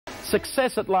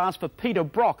Success at last for Peter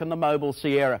Brock in the Mobile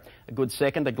Sierra. A good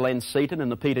second to Glenn Seaton in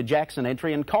the Peter Jackson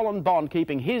entry, and Colin Bond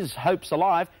keeping his hopes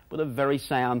alive with a very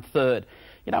sound third.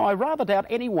 You know, I rather doubt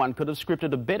anyone could have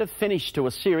scripted a better finish to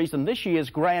a series than this year's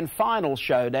grand final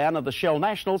showdown of the Shell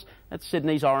Nationals at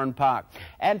Sydney's Oran Park.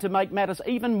 And to make matters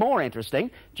even more interesting,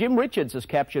 Jim Richards has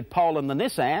captured pole in the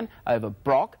Nissan over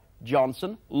Brock,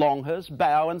 Johnson, Longhurst,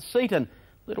 Bow and Seaton.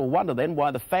 Little wonder then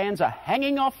why the fans are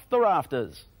hanging off the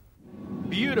rafters.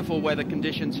 Beautiful weather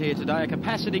conditions here today. A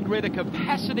capacity grid, a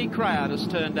capacity crowd has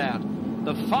turned out.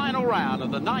 The final round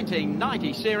of the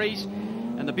 1990 series,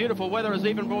 and the beautiful weather has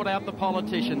even brought out the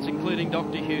politicians, including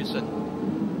Dr. Hewson.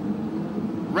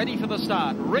 Ready for the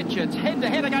start. Richards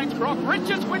head-to-head against Brock.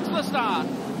 Richards wins the start.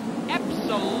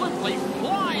 Absolutely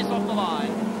flies off the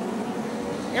line.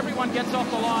 Everyone gets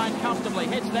off the line comfortably,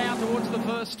 heads down towards the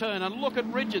first turn, and look at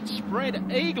Richards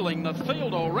spread-eagling the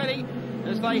field already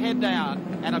as they head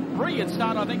down. And a brilliant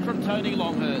start, I think, from Tony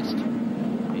Longhurst.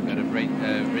 He got a great,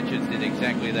 Richards did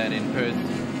exactly that in Perth.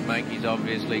 Mike, he's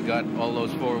obviously got all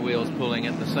those four wheels pulling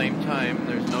at the same time.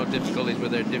 There's no difficulties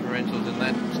with their differentials in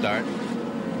that start.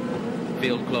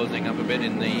 Field closing up a bit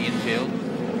in the infield.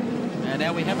 And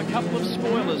now we have a couple of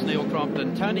spoilers, Neil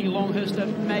Crompton. Tony Longhurst, a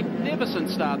magnificent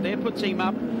start there, puts him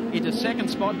up into second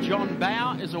spot. John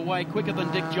Bow is away quicker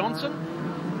than Dick Johnson.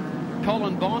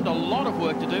 Colin Bond, a lot of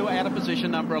work to do out of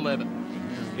position number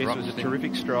 11. Yes, it was a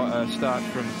terrific start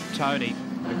from Tony.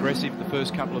 Aggressive the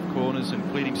first couple of corners and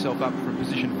cleared himself up from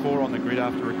position 4 on the grid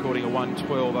after recording a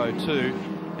 1:12.02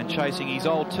 and chasing his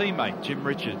old teammate, Jim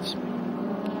Richards.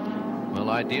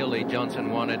 Well, ideally, Johnson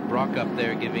wanted Brock up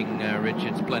there, giving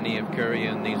Richards plenty of curry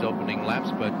in these opening laps,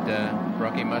 but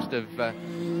Brocky must have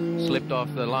slipped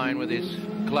off the line with his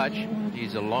clutch.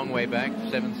 He's a long way back,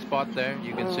 7th spot there.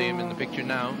 You can see him in the picture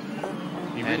now.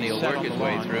 And he'll work his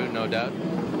way through, no doubt.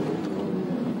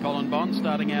 Colin Bond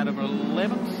starting out of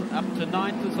 11th up to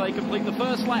 9th as they complete the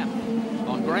first lap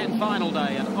on grand final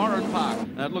day at Oran Park.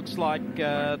 It looks like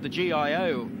the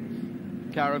GIO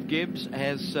car of Gibbs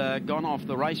has gone off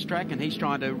the racetrack, and he's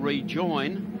trying to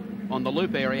rejoin on the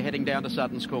loop area heading down to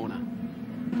Sutton's Corner.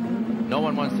 No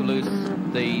one wants to lose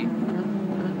the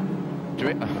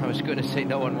drift. I was going to say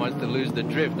no one wants to lose the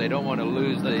drift. They don't want to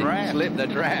lose the slip, the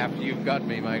draft. You've got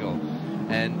me, Michael.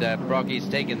 And Brocky's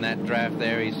taken that draft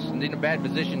there. He's in a bad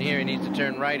position here. He needs to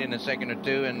turn right in a second or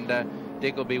two, and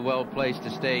Dick will be well placed to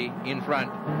stay in front.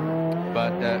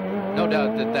 But no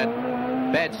doubt that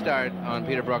bad start on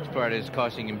Peter Brock's part is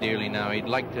costing him dearly now. He'd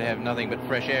like to have nothing but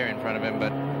fresh air in front of him,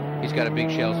 but he's got a big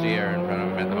Shell Sierra in front of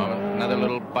him at the moment. Another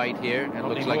little bite here, and it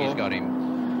looks like he's got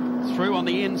him. Through on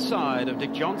the inside of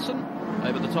Dick Johnson,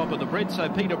 over the top of the bridge, so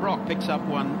Peter Brock picks up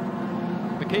one.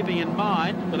 But keeping in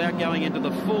mind, without going into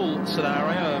the full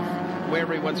scenario of where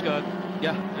everyone's got,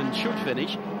 and should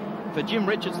finish, for Jim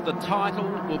Richards, the title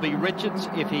will be Richards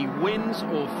if he wins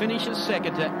or finishes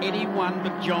second to anyone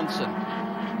but Johnson.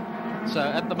 So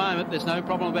at the moment, there's no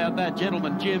problem about that,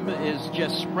 gentlemen. Jim is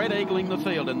just spread-eagling the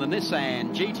field in the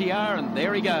Nissan GTR, and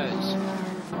there he goes.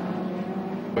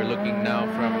 We're looking now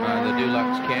from the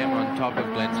Dulux cam on top of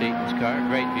Glenn Seaton's car.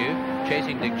 Great view,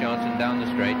 chasing Dick Johnson down the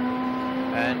straight.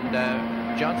 And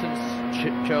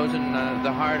Johnson's chosen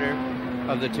the harder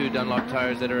of the two Dunlop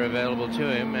tires that are available to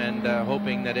him, and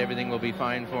hoping that everything will be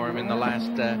fine for him in the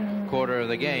last quarter of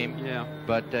the game. Yeah.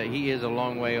 But he is a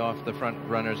long way off the front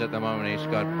runners at the moment. He's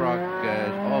got Brock,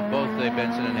 both the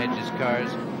Benson and Hedges cars,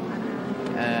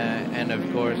 and of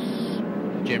course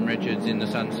Jim Richards in the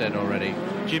sunset already.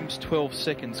 Jim's 12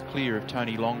 seconds clear of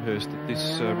Tony Longhurst at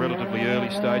this relatively early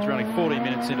stage. We're only 40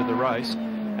 minutes into the race,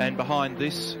 and behind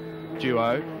this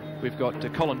duo we've got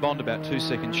Colin Bond about 2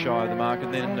 seconds shy of the mark,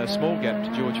 and then a small gap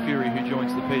to George Fury, who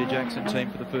joins the Peter Jackson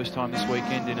team for the first time this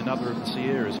weekend in another of the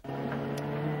Sierras.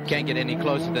 Can't get any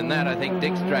closer than that. I think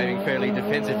Dick's driving fairly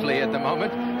defensively at the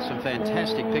moment. Some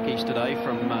fantastic pickies today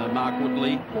from Mark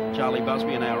Woodley, Charlie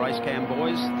Busby and our race cam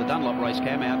boys. The Dunlop race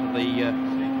cam out of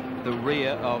the rear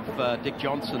of Dick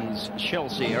Johnson's Shell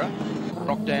Sierra.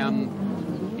 Brock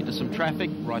down into some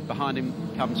traffic. Right behind him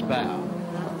comes Bow.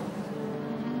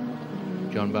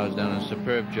 John Bow's done a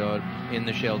superb job in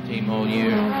the Shell team all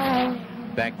year.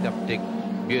 Backed up Dick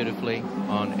beautifully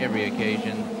on every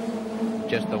occasion.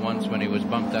 Just the once when he was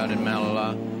bumped out in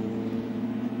Malala.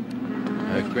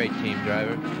 A great team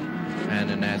driver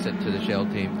and an asset to the Shell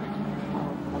team.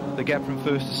 The gap from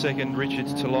first to second,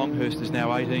 Richards to Longhurst, is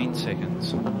now 18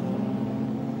 seconds.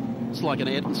 It's like an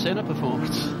Ayrton Senna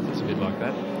performance. It's a bit like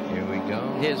that. Here we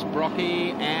go. Here's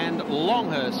Brocky and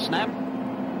Longhurst snap.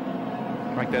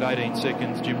 Make that 18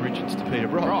 seconds, Jim Richards to Peter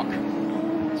Brock.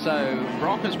 So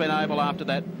Brock has been able, after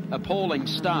that appalling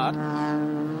start,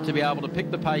 to to be able to pick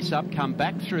the pace up, come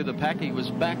back through the pack. He was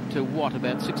back to what,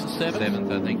 about 6th or 7th?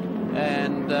 7th, I think.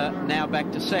 And now back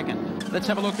to 2nd. Let's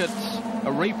have a look at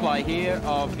a replay here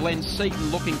of Glenn Seaton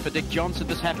looking for Dick Johnson.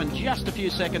 This happened just a few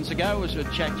seconds ago as we're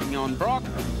chatting on Brock.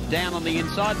 Down on the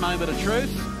inside, moment of truth.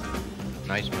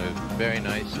 Nice move, very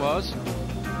nice. Was.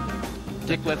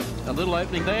 Dick left a little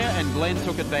opening there, and Glenn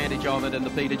took advantage of it in the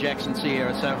Peter Jackson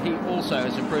Sierra, so he also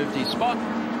has improved his spot.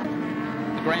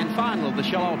 The grand final of the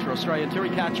Shell Ultra Australia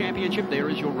Touring Car Championship. There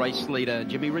is your race leader,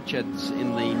 Jimmy Richards,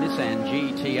 in the Nissan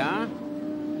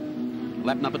GTR.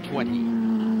 Lap number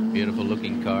 20. Beautiful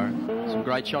looking car. Some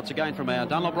great shots again from our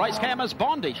Dunlop race cameras.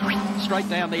 Bondi straight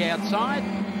down the outside,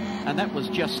 and that was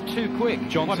just too quick.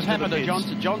 What's happened to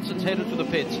Johnson? Johnson's headed for the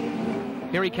pits.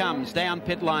 Here he comes down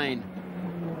pit lane.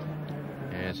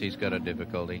 Yes, he's got a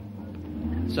difficulty.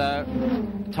 So,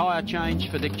 tyre change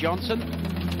for Dick Johnson.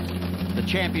 The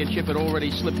championship had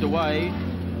already slipped away.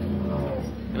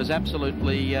 There was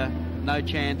absolutely no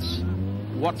chance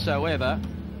whatsoever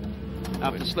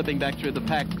after slipping back through the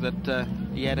pack that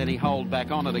he had any hold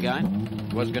back on it again.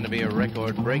 It was going to be a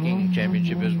record-breaking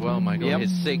championship as well, Michael. Yep.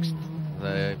 His 6th.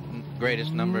 The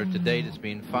greatest number to date has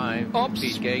been 5. Oops.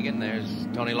 Pete Gagan. There's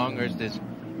Tony Longhurst has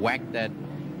whacked that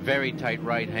very tight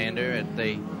right-hander at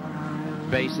the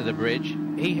base of the bridge.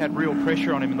 He had real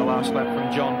pressure on him in the last lap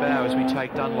from John Bowe as we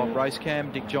take Dunlop race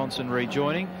cam. Dick Johnson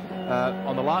rejoining.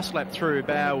 On the last lap through,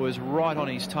 Bowe was right on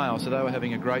his tail, so they were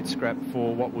having a great scrap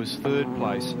for what was 3rd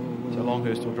place. So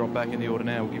Longhurst will drop back in the order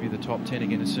now. We'll give you the top 10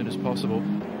 again as soon as possible.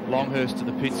 Longhurst to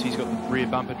the pits. He's got the rear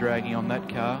bumper dragging on that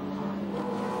car.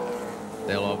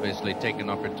 They'll obviously take an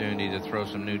opportunity to throw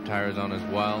some new tyres on as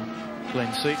well.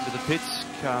 Glenn Seaton to the pits,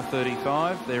 car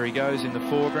 35. There he goes in the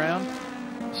foreground.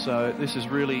 So this is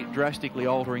really drastically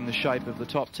altering the shape of the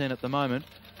top 10 at the moment.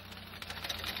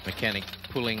 Mechanic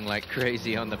pulling like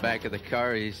crazy on the back of the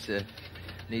car. He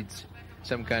needs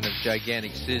some kind of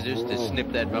gigantic scissors to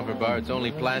snip that bumper bar. It's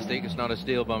only plastic, it's not a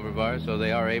steel bumper bar, so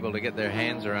they are able to get their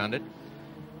hands around it.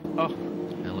 Oh,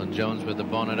 Alan Jones with the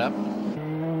bonnet up.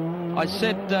 I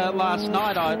said last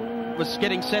night I was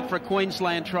getting set for a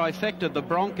Queensland trifecta, the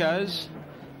Broncos,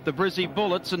 the Brizzy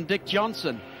Bullets and Dick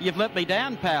Johnson. You've let me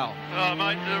down, pal. Oh,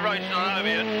 mate, the race is not over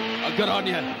yet. Oh, good on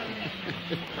you.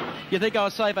 You think I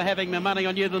was safer having my money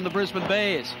on you than the Brisbane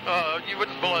Bears? Oh, you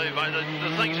wouldn't believe, mate, the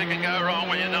things that can go wrong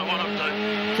when you don't want them to.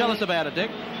 Tell us about it,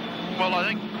 Dick. Well, I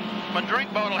think my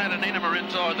drink bottle had an enema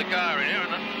inside the car here,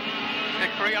 and it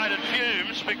created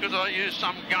fumes because I used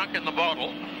some gunk in the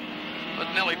bottle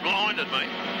that nearly blinded me.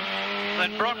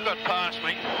 Then Brock got past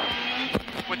me,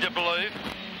 would you believe?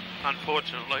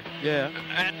 Unfortunately. Yeah.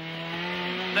 And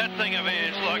that thing of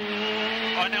his, like,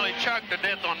 I nearly choked to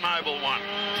death on Mobile 1.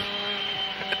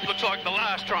 It looks like the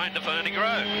last train to Ferny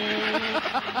Grove.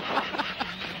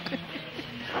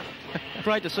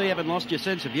 Great to see you haven't lost your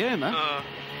sense of humour.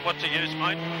 What's the use,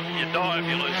 mate? You die if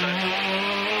you lose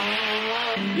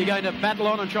that. You're going to battle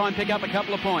on and try and pick up a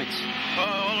couple of points. Oh,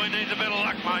 all he needs a bit of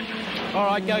luck, mate. All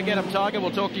right, go get him, Tiger.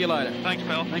 We'll talk to you later. Thanks,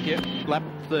 pal. Thank you. Lap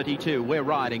 32. We're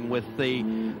riding with the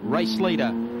race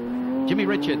leader, Jimmy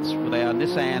Richards, with our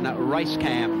Nissan race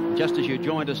cam. Just as you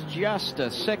joined us just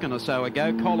a second or so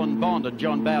ago, Colin Bond and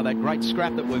John Bowe, that great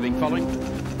scrap that we've been following.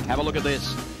 Have a look at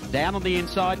this. Down on the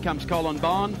inside comes Colin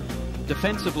Bond.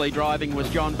 Defensively driving was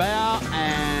John Bowe,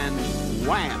 and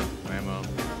wham. Whammo.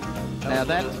 Now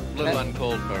that a little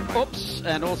uncalled for, mate. Oops,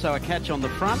 and also a catch on the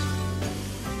front.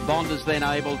 Bond is then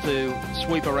able to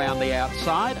sweep around the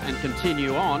outside and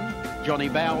continue on. Johnny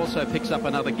Bowe also picks up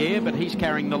another gear, but he's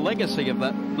carrying the legacy of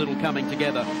that little coming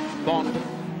together. Bond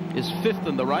is 5th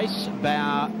in the race.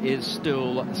 Bowe is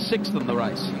still 6th in the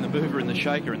race. And the mover and the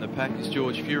shaker in the pack is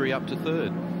George Fury up to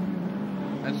 3rd.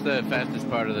 That's the fastest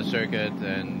part of the circuit,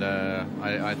 and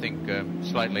I think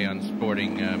slightly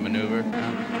unsporting maneuver.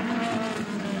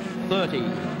 30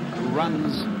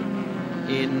 runs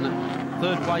in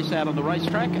 3rd place out on the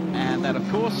racetrack, and that, of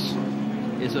course,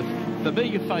 is a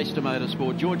familiar face to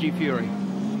motorsport, Georgie Fury.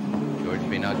 George's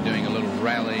been out doing a little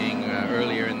rallying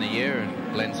earlier in the year,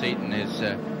 and Glenn Seaton has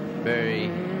very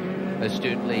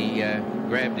astutely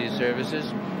grabbed his services,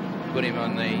 put him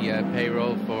on the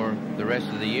payroll for the rest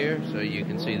of the year, so you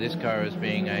can see this car as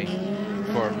being a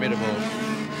formidable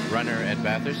runner at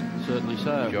Bathurst. Certainly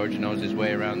so. George knows his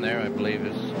way around there. I believe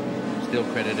is still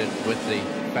credited with the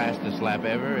fastest lap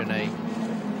ever in a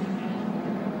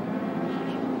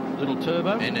little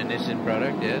turbo. In a Nissan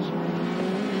product, yes.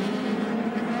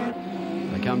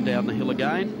 They come down the hill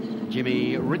again.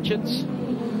 Jimmy Richards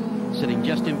sitting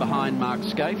just in behind Mark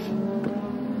Scaife.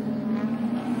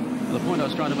 The point I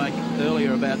was trying to make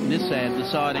earlier about Nissan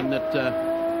deciding that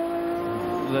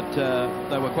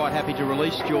they were quite happy to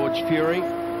release George Fury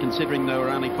considering they were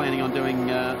only planning on doing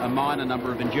a minor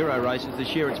number of enduro races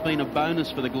this year. It's been a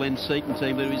bonus for the Glenn Seton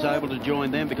team that he was able to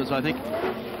join them, because I think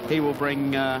he will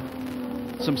bring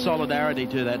some solidarity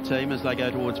to that team as they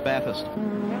go towards Bathurst.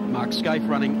 Mark Scaife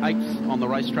running 8th on the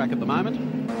racetrack at the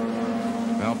moment.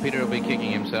 Well, Peter will be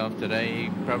kicking himself today. He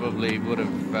probably would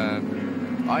have...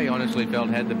 I honestly felt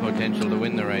had the potential to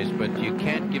win the race, but you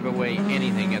can't give away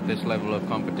anything at this level of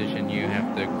competition. You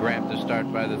have to grab the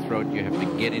start by the throat, you have to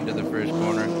get into the first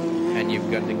corner, and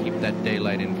you've got to keep that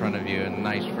daylight in front of you and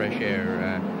nice fresh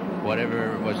air.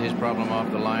 Whatever was his problem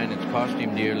off the line, it's cost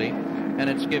him dearly, and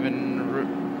it's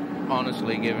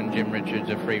honestly given Jim Richards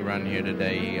a free run here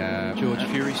today. George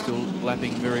Fury still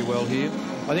lapping very well here.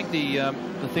 I think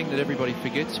the thing that everybody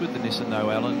forgets with the Nissan, though,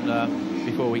 Alan,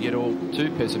 before we get all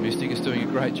too pessimistic, is doing a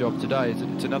great job today.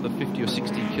 It's another 50 or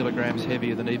 60 kilograms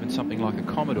heavier than even something like a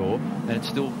Commodore, and it's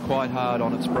still quite hard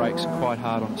on its brakes, quite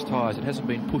hard on its tyres. It hasn't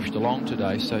been pushed along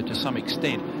today, so to some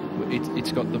extent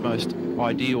it's got the most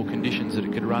ideal conditions that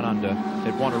it could run under.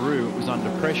 At Wanneroo it was under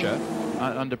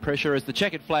pressure as the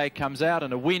checkered flag comes out,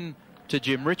 and a win to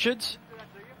Jim Richards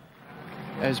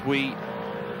as we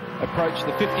approach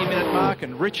the 50-minute mark,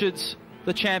 and Richards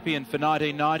the champion for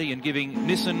 1990 and giving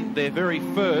Nissan their very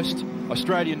first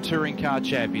Australian Touring Car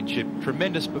Championship.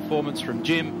 Tremendous performance from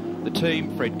Jim, the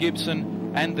team, Fred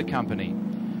Gibson and the company.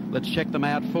 Let's check them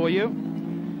out for you.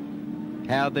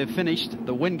 How they've finished.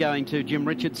 The win going to Jim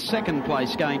Richards, second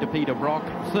place going to Peter Brock,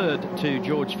 third to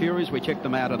George Fury. We checked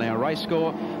them out on our race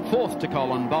score, fourth to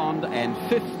Colin Bond and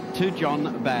fifth to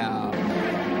John Bowe.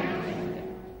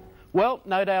 Well,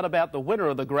 no doubt about the winner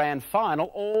of the grand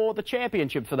final, or the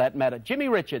championship for that matter, Jimmy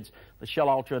Richards, the Shell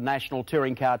Ultra National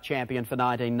Touring Car Champion for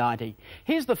 1990.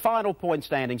 Here's the final point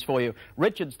standings for you.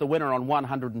 Richards the winner on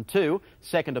 102,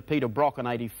 second to Peter Brock on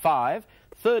 85,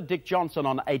 third Dick Johnson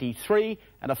on 83,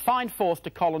 and a fine fourth to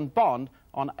Colin Bond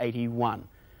on 81.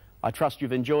 I trust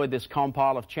you've enjoyed this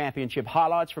compile of championship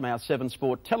highlights from our 7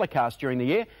 Sport telecast during the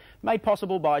year, made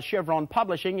possible by Chevron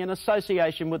Publishing in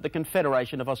association with the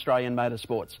Confederation of Australian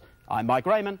Motorsports. I'm Mike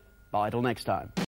Raymond. Bye till next time.